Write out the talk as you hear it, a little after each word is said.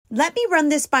Let me run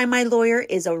this by my lawyer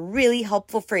is a really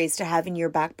helpful phrase to have in your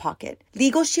back pocket.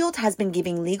 Legal Shield has been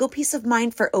giving legal peace of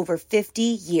mind for over 50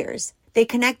 years. They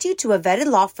connect you to a vetted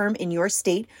law firm in your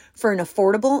state for an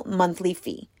affordable monthly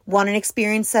fee. Want an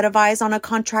experienced set of eyes on a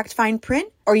contract fine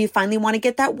print? Or you finally want to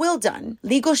get that will done?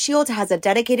 Legal Shield has a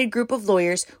dedicated group of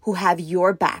lawyers who have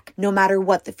your back, no matter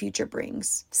what the future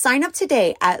brings. Sign up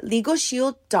today at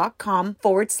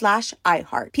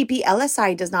LegalShield.com/iHeart.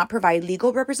 PPLSI does not provide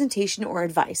legal representation or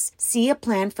advice. See a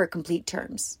plan for complete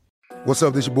terms. What's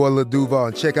up, this your boy Lil Duval,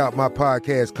 and check out my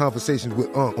podcast, Conversations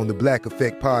with Unc, on the Black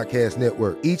Effect Podcast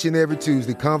Network. Each and every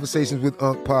Tuesday, Conversations with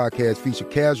Unc podcast feature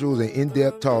casuals and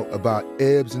in-depth talk about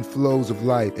ebbs and flows of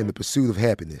life and the pursuit of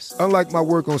happiness. Unlike my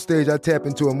work on stage, I tap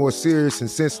into a more serious and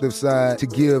sensitive side to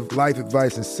give life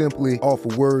advice and simply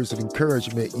offer words of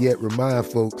encouragement, yet remind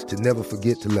folks to never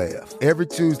forget to laugh. Every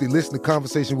Tuesday, listen to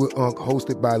Conversations with Unc,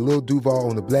 hosted by Lil Duval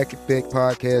on the Black Effect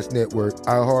Podcast Network,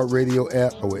 iHeartRadio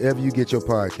app, or wherever you get your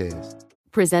podcasts.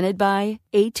 Presented by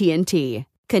AT&T.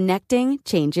 Connecting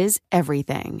changes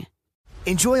everything.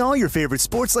 Enjoy all your favorite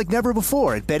sports like never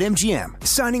before at BetMGM.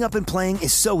 Signing up and playing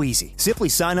is so easy. Simply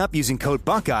sign up using code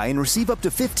Buckeye and receive up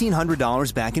to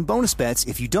 $1,500 back in bonus bets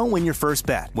if you don't win your first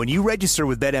bet. When you register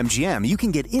with BetMGM, you can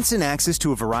get instant access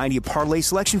to a variety of parlay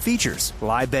selection features,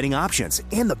 live betting options,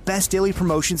 and the best daily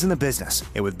promotions in the business.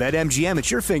 And with BetMGM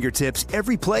at your fingertips,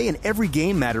 every play and every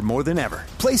game matter more than ever.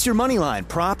 Place your moneyline,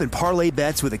 prop, and parlay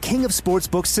bets with the king of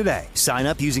sportsbooks today. Sign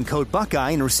up using code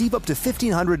Buckeye and receive up to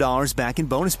 $1,500 back in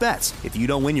bonus bets if you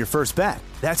don't win your first bet.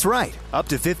 That's right, up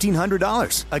to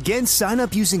 $1,500. Again, sign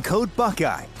up using code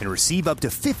Buckeye and receive up to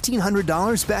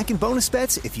 $1,500 back in bonus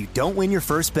bets if you don't win your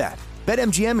first bet.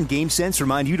 BetMGM and GameSense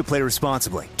remind you to play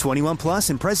responsibly. 21 plus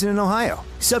and present in Ohio.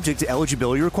 Subject to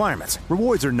eligibility requirements.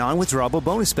 Rewards are non-withdrawable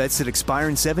bonus bets that expire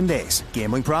in 7 days.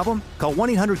 Gambling problem? Call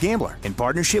 1-800-GAMBLER in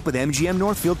partnership with MGM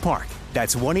Northfield Park.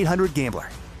 That's 1-800-GAMBLER.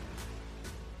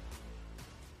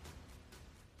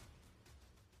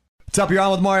 What's up? You're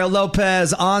on with Mario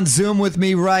Lopez. On Zoom with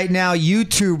me right now,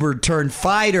 YouTuber turned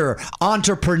fighter,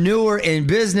 entrepreneur, and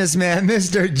businessman,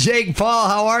 Mr. Jake Paul.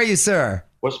 How are you, sir?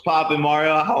 What's poppin',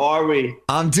 Mario? How are we?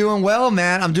 I'm doing well,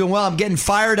 man. I'm doing well. I'm getting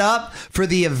fired up for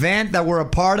the event that we're a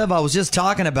part of. I was just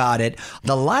talking about it.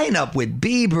 The lineup with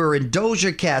Bieber and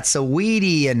Doja Cat,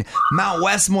 Saweetie, and Mount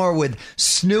Westmore with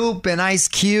Snoop and Ice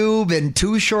Cube and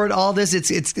Too Short. All this.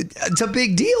 It's a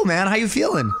big deal, man. How you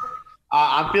feeling?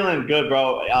 I'm feeling good,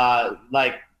 bro.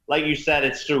 Like you said,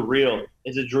 it's surreal.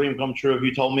 It's a dream come true. If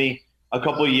you told me a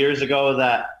couple of years ago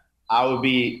that I would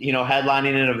be,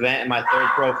 headlining an event in my third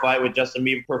pro fight with Justin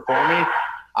Bieber performing,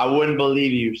 I wouldn't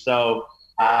believe you. So,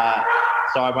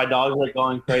 sorry, my dog's like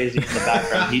going crazy in the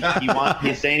background.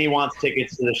 He's saying he wants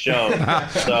tickets to the show.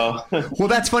 So, well,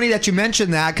 that's funny that you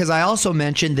mentioned that, because I also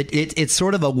mentioned that it's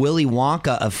sort of a Willy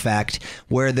Wonka effect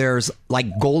where there's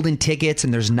like golden tickets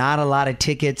and there's not a lot of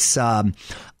tickets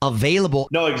available.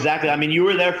 No, exactly. I mean, you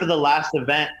were there for the last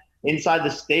event inside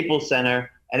the Staples Center,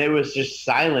 and it was just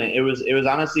silent. It was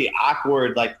honestly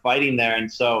awkward, like fighting there.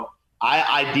 And so,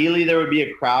 ideally there would be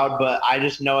a crowd, but I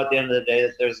just know at the end of the day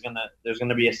that there's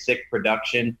gonna be a sick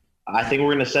production. I think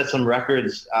we're gonna set some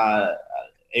records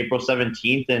April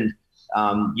 17th, and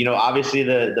obviously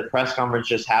the press conference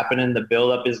just happened, and the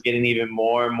buildup is getting even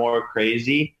more and more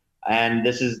crazy. And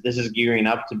this is gearing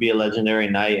up to be a legendary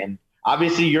night. And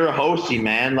obviously you're hosting,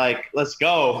 man. Like, let's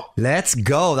go. Let's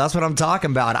go. That's what I'm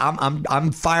talking about.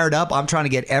 I'm fired up. I'm trying to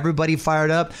get everybody fired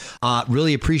up.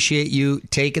 Really appreciate you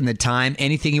taking the time.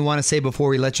 Anything you want to say before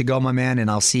we let you go, my man?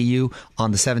 And I'll see you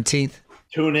on the 17th.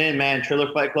 Tune in, man.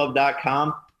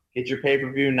 TrillerFightClub.com. Get your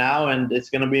pay-per-view now, and it's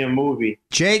going to be a movie.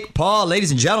 Jake Paul,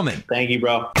 ladies and gentlemen. Thank you,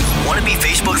 bro. Want to be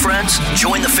Facebook friends?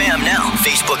 Join the fam now.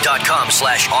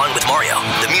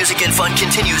 Facebook.com/OnWithMario. The music and fun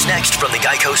continues next from the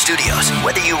Geico Studios.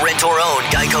 Whether you rent or own,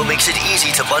 Geico makes it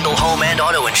easy to bundle home and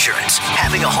auto insurance.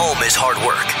 Having a home is hard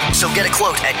work, so get a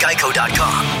quote at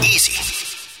Geico.com. Easy.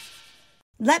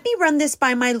 Let me run this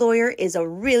by my lawyer is a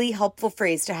really helpful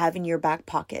phrase to have in your back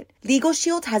pocket. Legal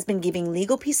Shield has been giving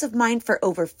legal peace of mind for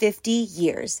over 50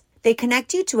 years. They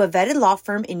connect you to a vetted law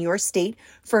firm in your state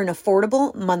for an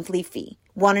affordable monthly fee.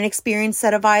 Want an experienced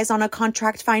set of eyes on a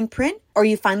contract fine print? Or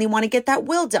you finally want to get that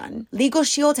will done? Legal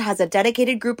Shield has a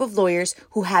dedicated group of lawyers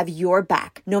who have your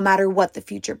back, no matter what the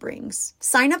future brings.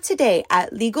 Sign up today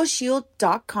at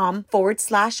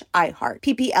LegalShield.com/iHeart.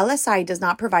 PPLSI does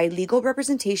not provide legal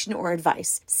representation or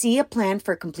advice. See a plan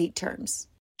for complete terms.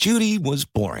 Judy was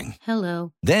boring.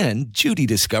 Hello. Then Judy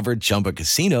discovered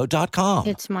ChumbaCasino.com.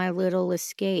 It's my little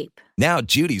escape. Now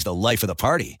Judy's the life of the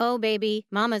party. Oh, baby,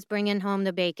 mama's bringing home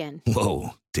the bacon.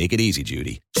 Whoa, take it easy,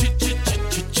 Judy.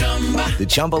 The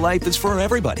Chumba life is for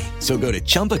everybody. So go to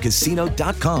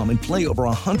ChumbaCasino.com and play over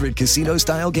 100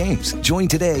 casino-style games. Join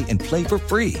today and play for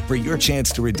free for your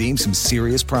chance to redeem some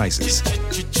serious prizes.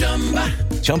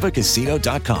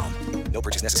 ChumbaCasino.com. No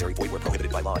purchase necessary. Void where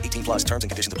prohibited by law. 18 plus terms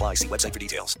and conditions apply. See website for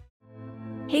details.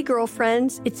 Hey,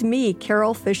 girlfriends. It's me,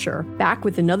 Carol Fisher, back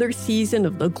with another season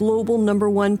of the global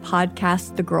 #1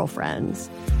 podcast, The Girlfriends.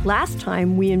 Last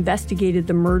time, we investigated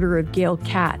the murder of Gail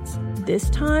Katz. This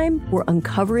time, we're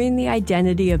uncovering the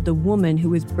identity of the woman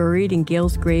who was buried in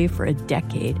Gail's grave for a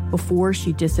decade before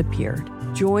she disappeared.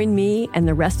 Join me and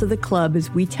the rest of the club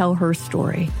as we tell her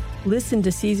story. Listen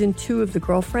to Season 2 of The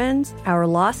Girlfriends, Our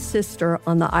Lost Sister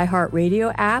on the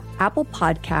iHeartRadio app, Apple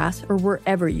Podcasts, or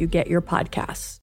wherever you get your podcasts.